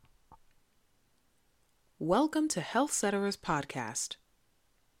Welcome to HealthCetera's podcast.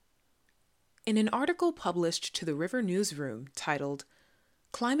 In an article published to the River Newsroom titled,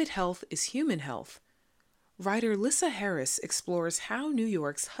 Climate Health is Human Health, writer Lissa Harris explores how New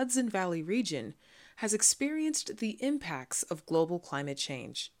York's Hudson Valley region has experienced the impacts of global climate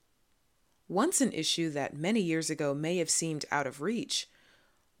change. Once an issue that many years ago may have seemed out of reach,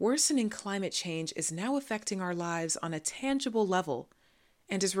 worsening climate change is now affecting our lives on a tangible level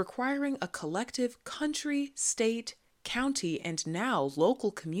and is requiring a collective country, state, county, and now local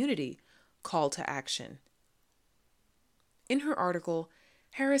community call to action. In her article,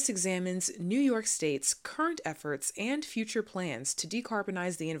 Harris examines New York State's current efforts and future plans to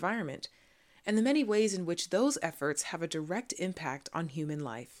decarbonize the environment and the many ways in which those efforts have a direct impact on human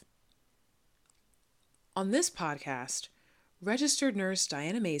life. On this podcast, registered nurse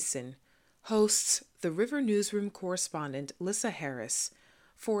Diana Mason hosts the River Newsroom correspondent Lissa Harris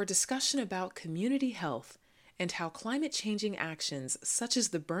for a discussion about community health and how climate-changing actions such as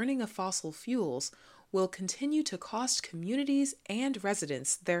the burning of fossil fuels will continue to cost communities and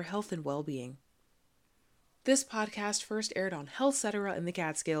residents their health and well-being. This podcast first aired on HealthCetera in the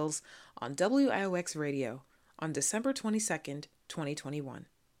Catskills on WIOX Radio on December 22nd, 2021.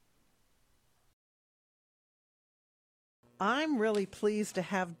 I'm really pleased to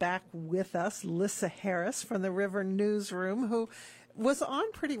have back with us Lissa Harris from the River Newsroom, who was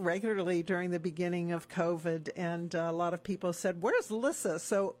on pretty regularly during the beginning of COVID, and a lot of people said, "Where's Lissa?"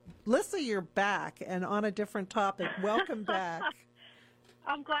 So, Lissa, you're back, and on a different topic. Welcome back.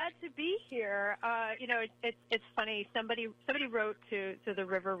 I'm glad to be here. It's funny. Somebody wrote to the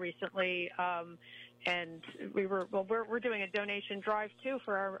River recently, and we're doing a donation drive too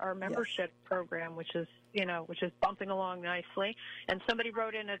for our membership program, which is bumping along nicely. And somebody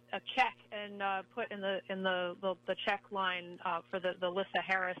wrote in a check and put in the check line for the Lissa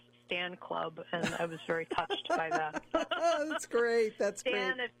Harris Stan Club, and I was very touched by that. That's great. That's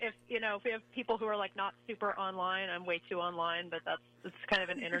Stan, great. if we have people who are like not super online, I'm way too online, but it's kind of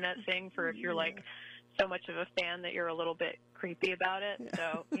an internet thing for if you're like so much of a fan that you're a little bit creepy about it.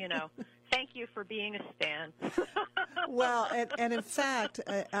 So, thank you for being a stan. Well, and in fact,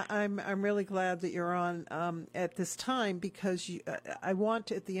 I'm really glad that you're on at this time, because I want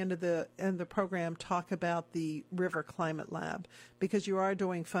to, at the end of the program, talk about the River Climate Lab, because you are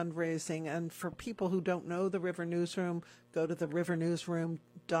doing fundraising. And for people who don't know the River Newsroom, go to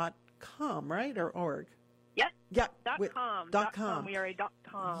therivernewsroom.com, right, or org. Yep. Yeah. .com. We are a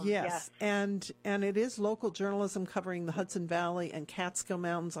 .com. Yes. And it is local journalism covering the Hudson Valley and Catskill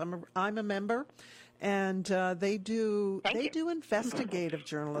Mountains. I'm a member, and they do investigative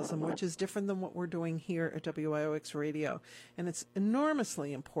journalism, which is different than what we're doing here at WIOX Radio, and it's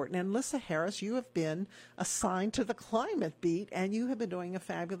enormously important. And Lissa Harris, you have been assigned to the climate beat, and you have been doing a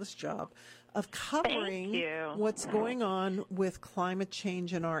fabulous job of covering what's going on with climate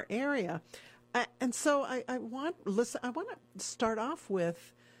change in our area. And so I want to start off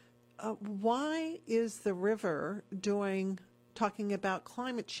with why is the River talking about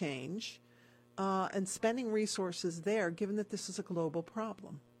climate change and spending resources there, given that this is a global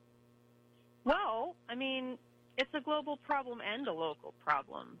problem? Well, I mean, it's a global problem and a local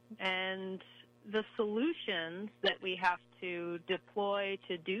problem. And the solutions that we have to deploy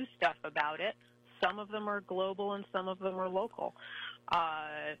to do stuff about it, some of them are global and some of them are local.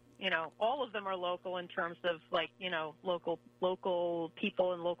 All of them are local in terms of local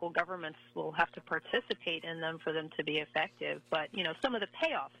people and local governments will have to participate in them for them to be effective. But, some of the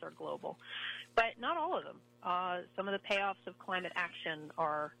payoffs are global, but not all of them. Some of the payoffs of climate action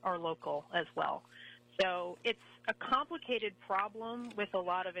are local as well. So it's a complicated problem with a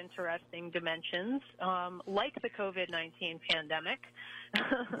lot of interesting dimensions, like the COVID-19 pandemic,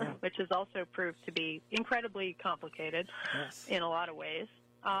 which has also proved to be incredibly complicated in a lot of ways.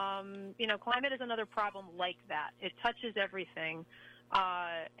 Climate is another problem like that. It touches everything,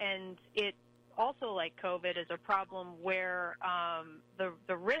 and it also, like COVID, is a problem where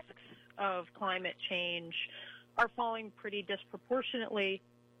the risks of climate change are falling pretty disproportionately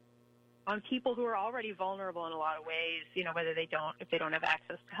on people who are already vulnerable in a lot of ways, whether if they don't have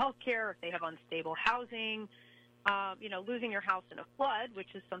access to health care, if they have unstable housing, losing your house in a flood,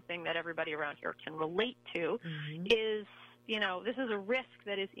 which is something that everybody around here can relate to, is, this is a risk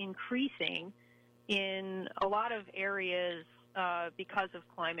that is increasing in a lot of areas because of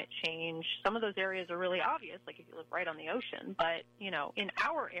climate change. Some of those areas are really obvious, like if you live right on the ocean, but, in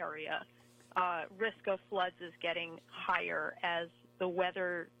our area, risk of floods is getting higher as the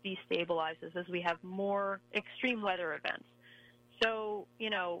weather destabilizes, as we have more extreme weather events. So,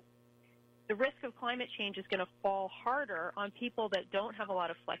 the risk of climate change is going to fall harder on people that don't have a lot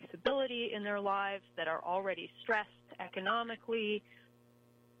of flexibility in their lives, that are already stressed economically,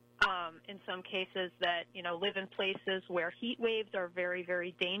 in some cases that, live in places where heat waves are very,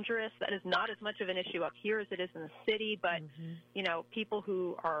 very dangerous. That is not as much of an issue up here as it is in the city, but, people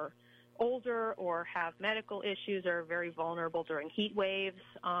who are older or have medical issues are very vulnerable during heat waves,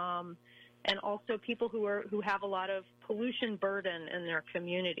 and also people who have a lot of pollution burden in their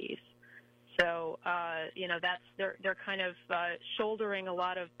communities. So, they're kind of shouldering a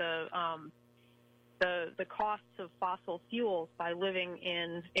lot of the costs of fossil fuels by living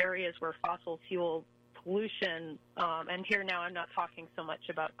in areas where fossil fuel pollution, and here now I'm not talking so much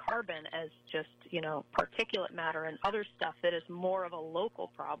about carbon as just, particulate matter and other stuff that is more of a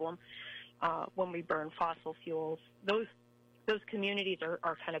local problem when we burn fossil fuels. Those communities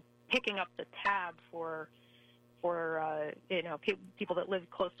are kind of picking up the tab for people that live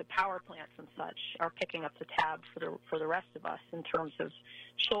close to power plants and such are picking up the tab for the rest of us in terms of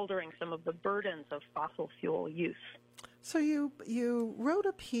shouldering some of the burdens of fossil fuel use. So you wrote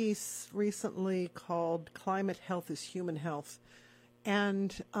a piece recently called "Climate Health is Human Health,"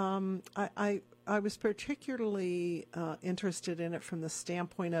 and I was particularly interested in it from the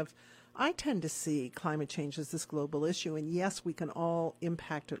standpoint of I tend to see climate change as this global issue, and yes, we can all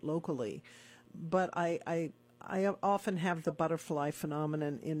impact it locally, but I often have the butterfly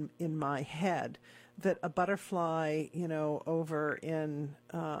phenomenon in my head, that a butterfly, over in,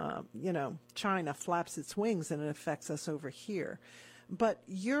 China flaps its wings and it affects us over here. But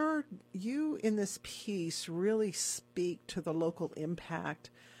you in this piece really speak to the local impact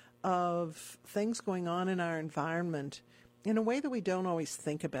of things going on in our environment in a way that we don't always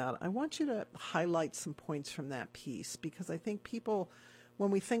think about. I want you to highlight some points from that piece, because I think people,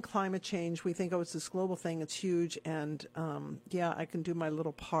 when we think climate change, we think, oh, it's this global thing, it's huge, and I can do my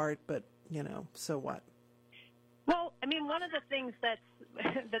little part, but, so what? Well, I mean, one of the things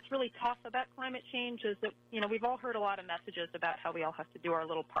that's really tough about climate change is that, we've all heard a lot of messages about how we all have to do our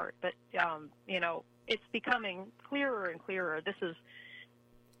little part, but, it's becoming clearer and clearer. This is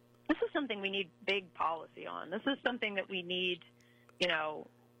something we need big policy on. This is something that we need,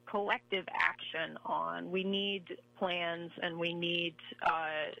 collective action on. We need plans, and we need,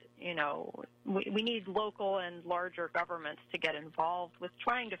 we need local and larger governments to get involved with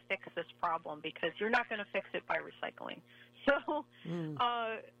trying to fix this problem, because you're not going to fix it by recycling. So,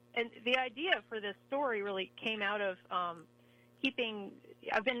 and the idea for this story really came out of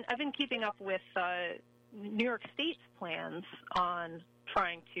I've been keeping up with New York State's plans on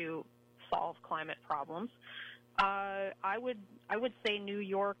trying to solve climate problems. I would say New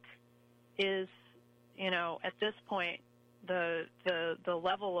York is, at this point, the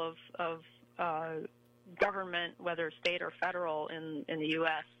level of government, whether state or federal, in the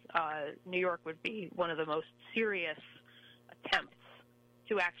U.S. New York would be one of the most serious attempts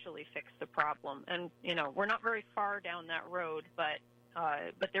to actually fix the problem. And we're not very far down that road, but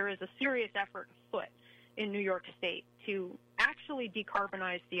there is a serious effort afoot in New York State to actually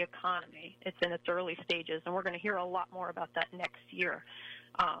decarbonize the economy. It's in its early stages, and we're going to hear a lot more about that next year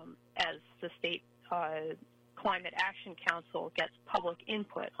as the State Climate Action Council gets public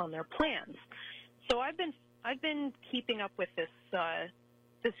input on their plans. So I've been keeping up with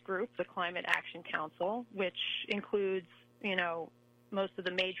this group, the Climate Action Council, which includes most of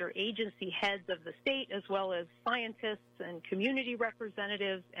the major agency heads of the state, as well as scientists and community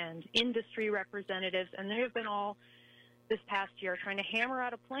representatives and industry representatives, and they have been all this past year trying to hammer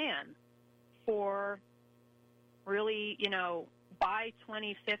out a plan for really, by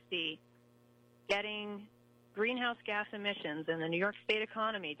 2050, getting greenhouse gas emissions in the New York State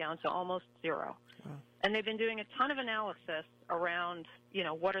economy down to almost zero. Wow. And they've been doing a ton of analysis around,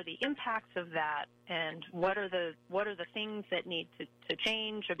 what are the impacts of that, and what are the things that need to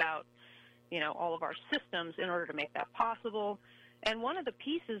change about, all of our systems in order to make that possible. And one of the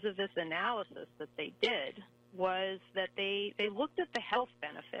pieces of this analysis that they did was that they looked at the health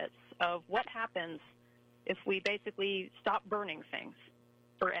benefits of what happens if we basically stop burning things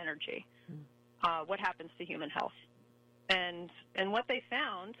for energy. What happens to human health? And what they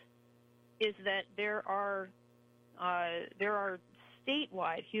found is that there are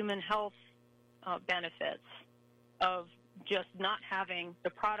statewide human health benefits of just not having the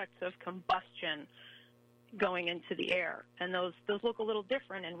products of combustion going into the air. And those look a little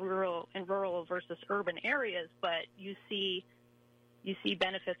different in rural versus urban areas, but you see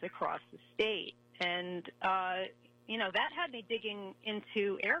benefits across the state. And that had me digging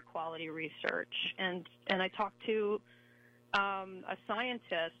into air quality research, and I talked to a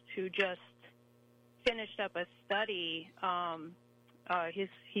scientist who just finished up a study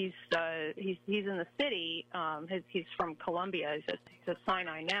He's in the city. He's from Columbia. He's at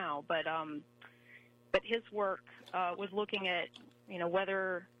Sinai now, but his work was looking at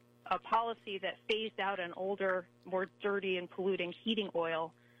whether a policy that phased out an older, more dirty and polluting heating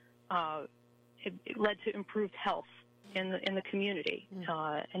oil it led to improved health in the community,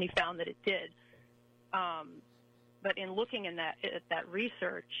 and he found that it did. But in looking at that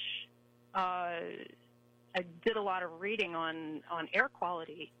research, I did a lot of reading on air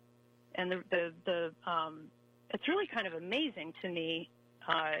quality, and it's really kind of amazing to me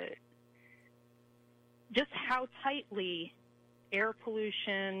just how tightly air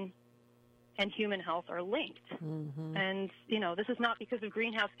pollution and human health are linked. Mm-hmm. And this is not because of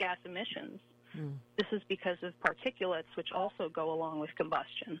greenhouse gas emissions. This is because of particulates, which also go along with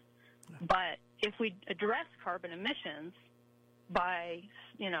combustion. But if we address carbon emissions by,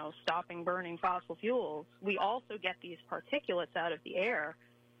 stopping burning fossil fuels, we also get these particulates out of the air.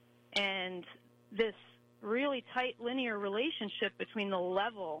 And this really tight linear relationship between the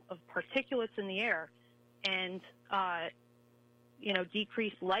level of particulates in the air and,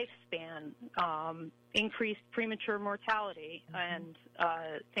 decreased lifespan, increased premature mortality, and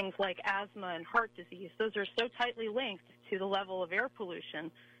things like asthma and heart disease, those are so tightly linked to the level of air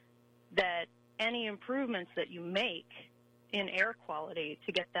pollution that any improvements that you make in air quality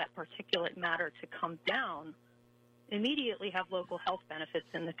to get that particulate matter to come down immediately have local health benefits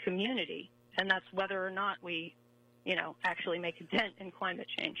in the community. And that's whether or not we, actually make a dent in climate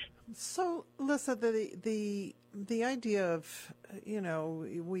change. So, Lissa, the idea of,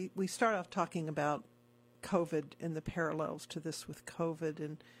 we start off talking about COVID and the parallels to this with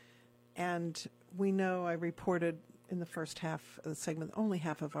COVID, and we know, I reported in the first half of the segment, only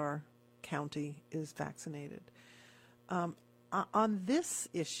half of our county is vaccinated. On this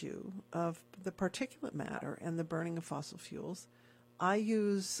issue of the particulate matter and the burning of fossil fuels, I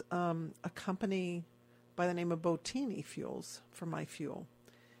use a company by the name of Bottini Fuels for my fuel.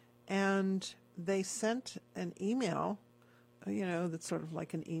 And they sent an email, that's sort of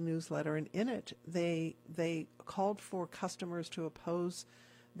like an e-newsletter, and in it they called for customers to oppose.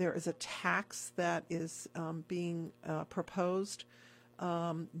 There is a tax that is being proposed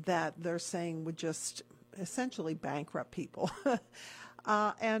that they're saying would just essentially bankrupt people.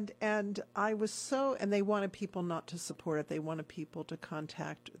 And I was and they wanted people not to support it. They wanted people to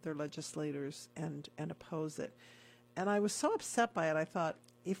contact their legislators and oppose it. And I was so upset by it. I thought,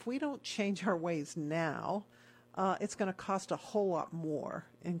 if we don't change our ways now, it's going to cost a whole lot more,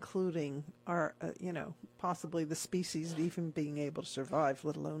 including our, possibly the species even being able to survive,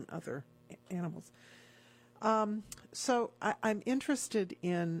 let alone other animals. So I'm interested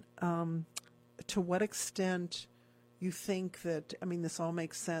in to what extent you think that, this all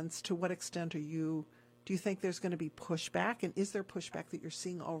makes sense. To what extent do you think there's going to be pushback? And is there pushback that you're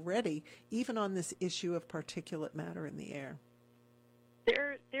seeing already, even on this issue of particulate matter in the air?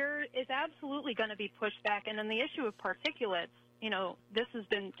 There is absolutely going to be pushback. And on the issue of particulates, there's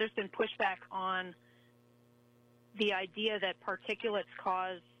been pushback on the idea that particulates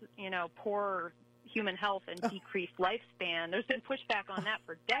cause, poor human health and decreased lifespan. There's been pushback on that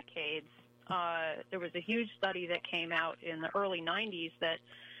for decades. There was a huge study that came out in the early 90s that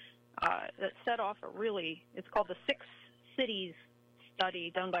set off it's called the 6 Cities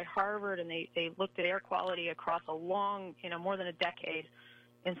study done by Harvard, and they looked at air quality across a long, more than a decade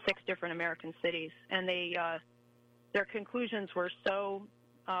in 6 different American cities. And their conclusions were so,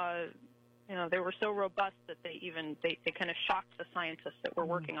 they were so robust that they kind of shocked the scientists that were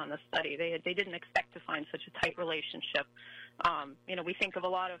working on this study. They didn't expect to find such a tight relationship. We think of a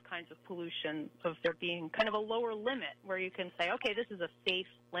lot of kinds of pollution of there being kind of a lower limit where you can say, okay, this is a safe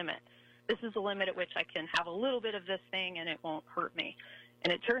limit. This is a limit at which I can have a little bit of this thing and it won't hurt me.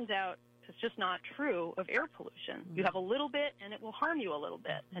 And it turns out it's just not true of air pollution. You have a little bit and it will harm you a little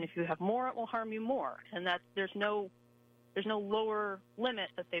bit. And if you have more, it will harm you more. And that there's no lower limit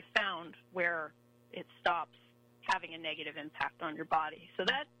that they've found where it stops having a negative impact on your body. So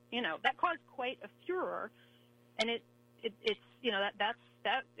that caused quite a furor, and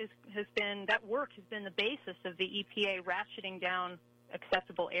that work has been the basis of the EPA ratcheting down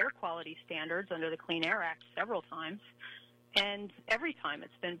acceptable air quality standards under the Clean Air Act several times, and every time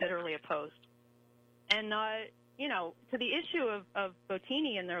it's been bitterly opposed. And to the issue of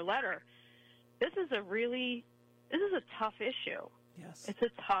Bottini in their letter, this is a tough issue. Yes. It's a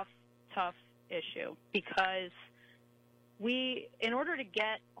tough issue because in order to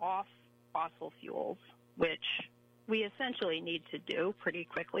get off fossil fuels, which we essentially need to do pretty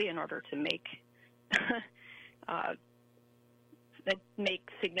quickly in order to make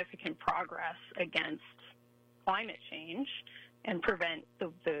significant progress against climate change, and prevent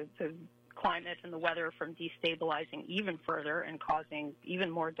the climate and the weather from destabilizing even further and causing even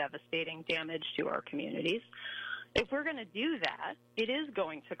more devastating damage to our communities. If we're going to do that, it is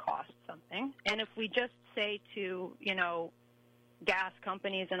going to cost something. And if we just say to, gas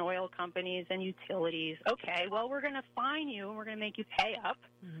companies and oil companies and utilities, okay, well, we're going to fine you and we're going to make you pay up,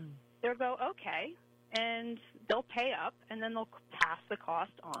 they'll go, okay, and they'll pay up, and then they'll pass the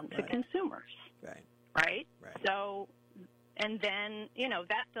cost on to consumers. Right? So, and then,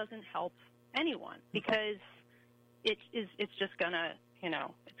 that doesn't help anyone, because it's just going to,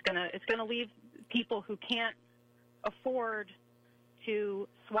 it's going to leave people who can't afford to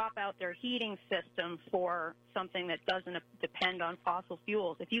swap out their heating system for something that doesn't depend on fossil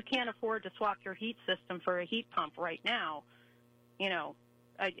fuels. If you can't afford to swap your heat system for a heat pump right now,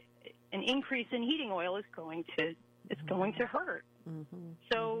 an increase in heating oil is going to hurt.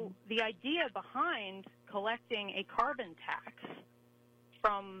 So the idea behind collecting a carbon tax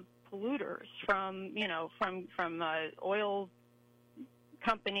from polluters, from oil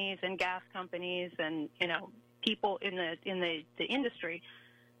companies and gas companies and people in the industry,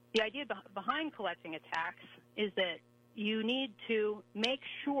 the idea behind collecting a tax is that you need to make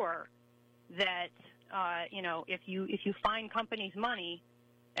sure that if you fine companies money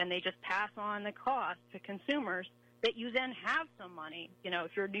and they just pass on the cost to consumers, that you then have some money,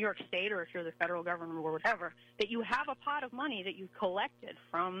 if you're New York State or if you're the federal government or whatever, that you have a pot of money that you've collected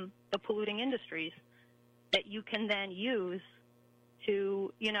from the polluting industries that you can then use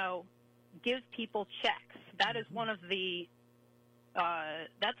to, give people checks. That is one of the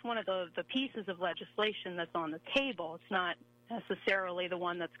pieces of legislation that's on the table. It's not necessarily the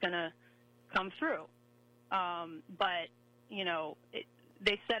one that's going to come through. But,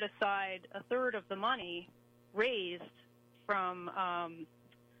 they set aside a third of the money raised from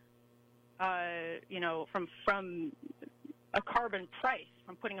from a carbon price,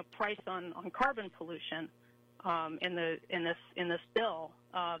 from putting a price on carbon pollution in this bill.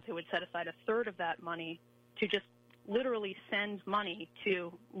 They would set aside a third of that money to just literally send money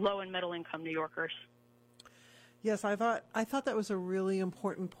to low and middle income New Yorkers. Yes, I thought that was a really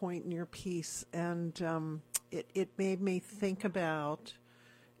important point in your piece, and it made me think about,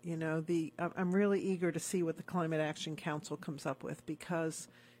 I'm really eager to see what the Climate Action Council comes up with, because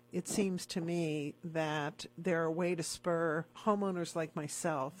it seems to me that they're a way to spur homeowners like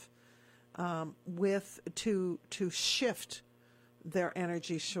myself to shift their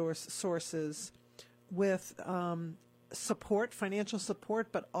energy sources with support, financial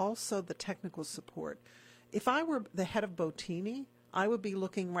support, but also the technical support. If I were the head of Botini, I would be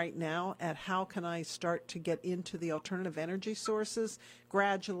looking right now at how can I start to get into the alternative energy sources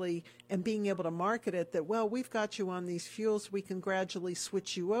gradually and being able to market it that, well, we've got you on these fuels, we can gradually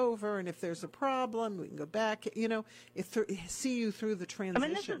switch you over, and if there's a problem, we can go back, see you through the transition. I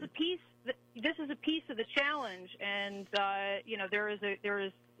mean, this is a piece of the challenge, and there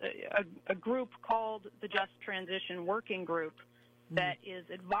is a group called the Just Transition Working Group that is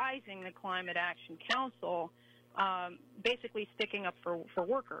advising the Climate Action Council, basically sticking up for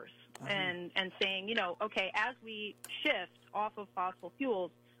workers and saying, okay, as we shift off of fossil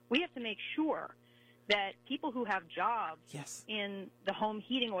fuels, we have to make sure that people who have jobs in the home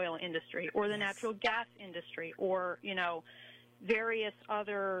heating oil industry or the natural gas industry or, various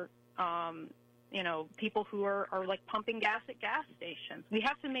other people who are like pumping gas at gas stations. We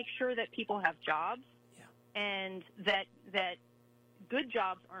have to make sure that people have jobs and that good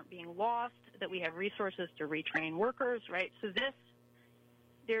jobs aren't being lost, that we have resources to retrain workers, right? So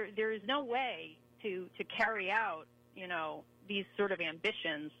there is no way to carry out, these sort of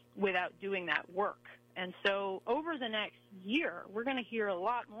ambitions without doing that work. And so over the next year, we're going to hear a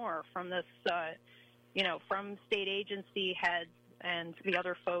lot more from this, from state agency heads and the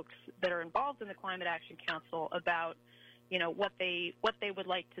other folks that are involved in the Climate Action Council about, what they would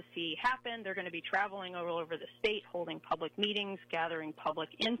like to see happen. They're going to be traveling all over the state, holding public meetings, gathering public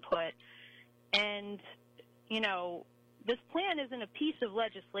input. And, this plan isn't a piece of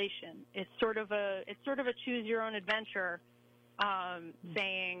legislation. It's sort of a choose your own adventure,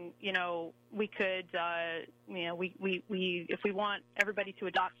 saying, we could, if we want everybody to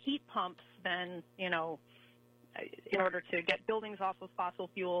adopt heat pumps, then, in order to get buildings off of fossil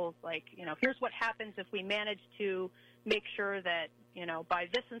fuels, here's what happens if we manage to make sure that, by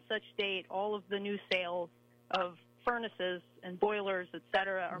this and such date, all of the new sales of furnaces and boilers, et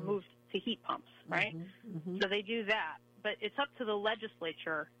cetera, are moved to heat pumps, right? So they do that. But it's up to the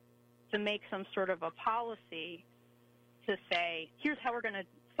legislature to make some sort of a policy to say, here's how we're going to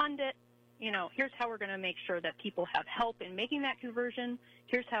fund it. Here's how we're going to make sure that people have help in making that conversion.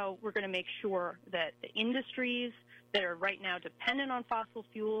 Here's how we're going to make sure that the industries that are right now dependent on fossil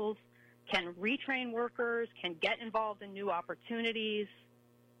fuels, can retrain workers, can get involved in new opportunities.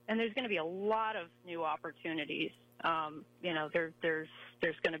 And there's going to be a lot of new opportunities.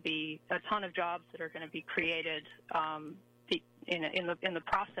 There's going to be a ton of jobs that are going to be created in the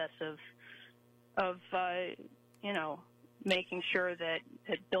process of making sure that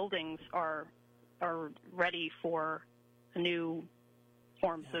buildings are ready for new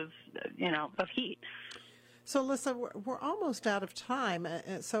forms of heat. So, Lissa, we're almost out of time.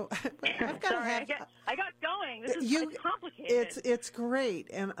 So I've got Sorry, I got going. This is complicated. It's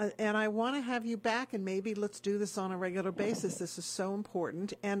great, and I want to have you back, and maybe let's do this on a regular basis. This is so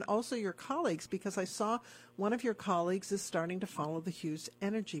important, and also your colleagues, because I saw one of your colleagues is starting to follow the Hughes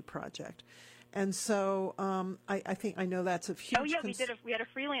Energy Project. And so I know that's a huge. Oh yeah, we had a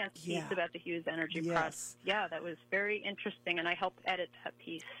freelance piece about the Hughes Energy Project. Yeah, that was very interesting, and I helped edit that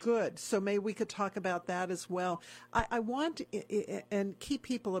piece. Good. So maybe we could talk about that as well. I want and keep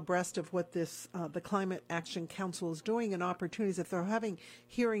people abreast of what this the Climate Action Council is doing and opportunities. If they're having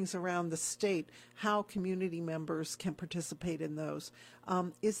hearings around the state, how community members can participate in those.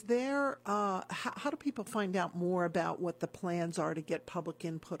 Is there? How do people find out more about what the plans are to get public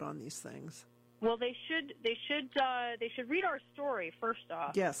input on these things? Well, they should read our story first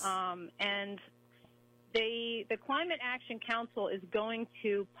off. Yes. And the Climate Action Council is going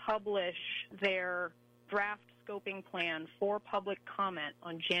to publish their draft scoping plan for public comment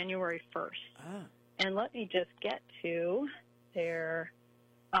on January 1st. Ah. And let me just get to their.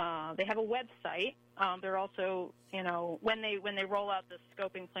 They have a website. They're also, when they roll out the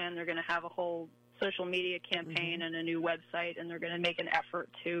scoping plan, they're going to have a whole social media campaign and a new website, and they're going to make an effort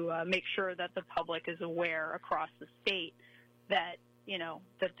to make sure that the public is aware across the state that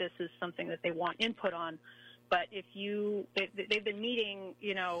that this is something that they want input on. But they've been meeting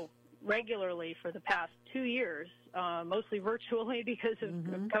regularly for the past 2 years, mostly virtually because of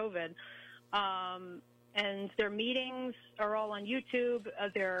COVID. And their meetings are all on YouTube.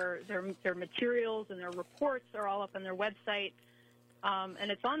 Their materials and their reports are all up on their website.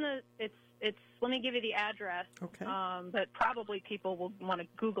 And it's on it's let me give you the address. Okay. But probably people will want to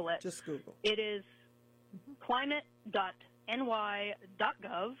Google it. Just Google. It is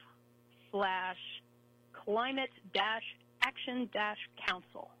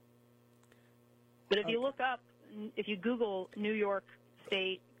climate.ny.gov/climate-action-council. But if you look up, if you Google New York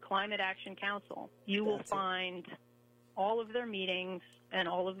State Climate Action Council, you will find all of their meetings and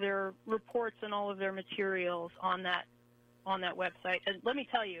all of their reports and all of their materials on that website. And let me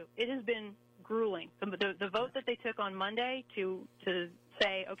tell you, it has been grueling. The vote that they took on Monday to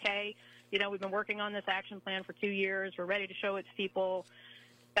say, okay, we've been working on this action plan for 2 years. We're ready to show it to people.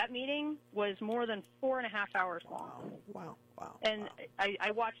 That meeting was more than 4.5 hours long. Wow. And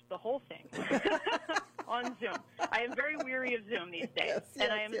I watched the whole thing on Zoom. I am very weary of Zoom these days. And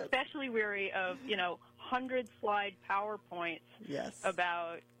I am especially weary of, 100-slide PowerPoints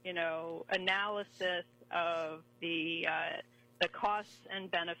about, analysis of the costs and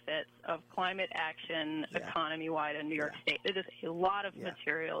benefits of climate action economy-wide in New York State. It is a lot of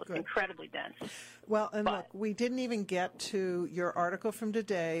material. It's incredibly dense. Well, and look, we didn't even get to your article from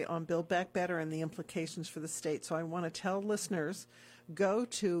today on Build Back Better and the implications for the state. So I want to tell listeners, go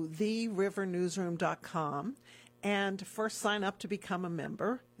to therivernewsroom.com and first sign up to become a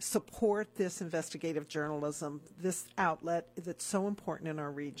member. Support this investigative journalism, this outlet that's so important in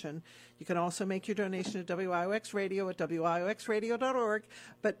our region. You can also make your donation to WIOX Radio at wioxradio.org,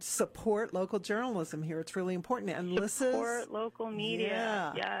 but support local journalism here. It's really important. And support local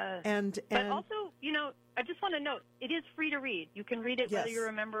media. Yeah. But also, I just want to note, it is free to read. You can read it whether you're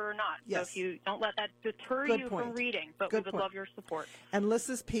a member or not. Yes. So if you don't let that deter you from reading, but we would love your support. And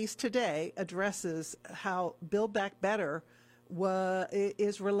Lissa's piece today addresses how Build Back Better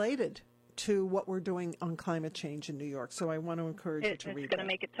is related to what we're doing on climate change in New York. So I want to encourage you to read that. It's going to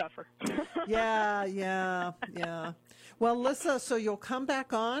make it tougher. Yeah. Well, Lissa, so you'll come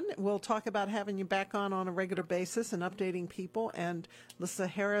back on. We'll talk about having you back on a regular basis and updating people. And Lissa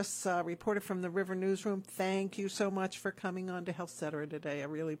Harris, reporter from the River Newsroom, thank you so much for coming on to Health Cetera today. I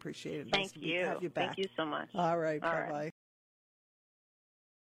really appreciate it. Thank you. Have you back. Thank you so much. All right. Bye-bye. Right.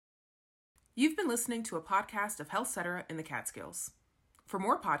 You've been listening to a podcast of Health Cetera in the Catskills. For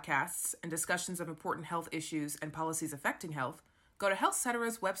more podcasts and discussions of important health issues and policies affecting health, go to Health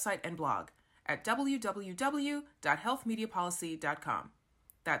Cetera's website and blog at www.healthmediapolicy.com.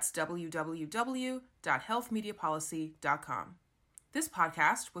 That's www.healthmediapolicy.com. This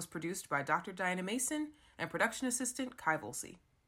podcast was produced by Dr. Diana Mason and production assistant Kai Volsey.